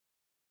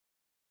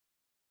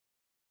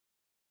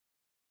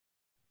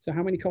So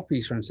how many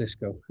copies,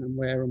 Francisco, and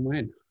where and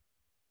when?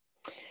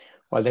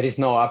 Well, there is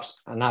no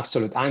an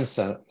absolute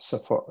answer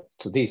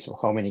to this, or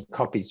how many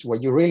copies.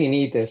 What you really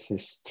need is a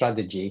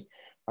strategy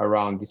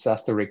around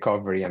disaster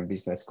recovery and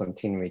business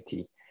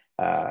continuity.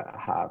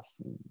 Have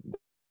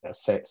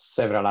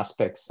several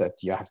aspects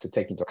that you have to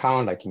take into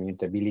account, like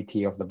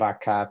immutability of the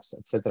backups,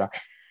 etc.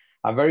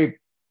 A very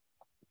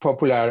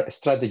popular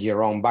strategy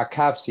around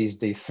backups is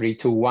the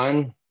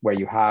 3-2-1, where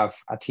you have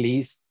at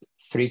least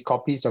 3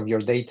 copies of your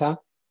data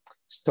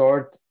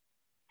stored.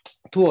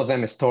 2 of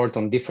them stored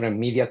on different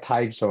media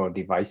types or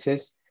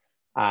devices,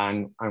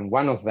 and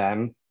 1 of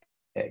them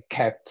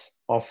kept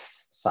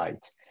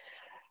off-site.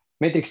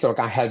 Matrix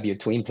can help you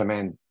to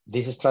implement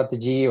this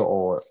strategy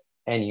or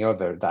any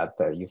other that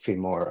you feel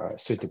more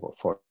suitable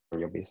for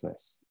your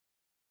business.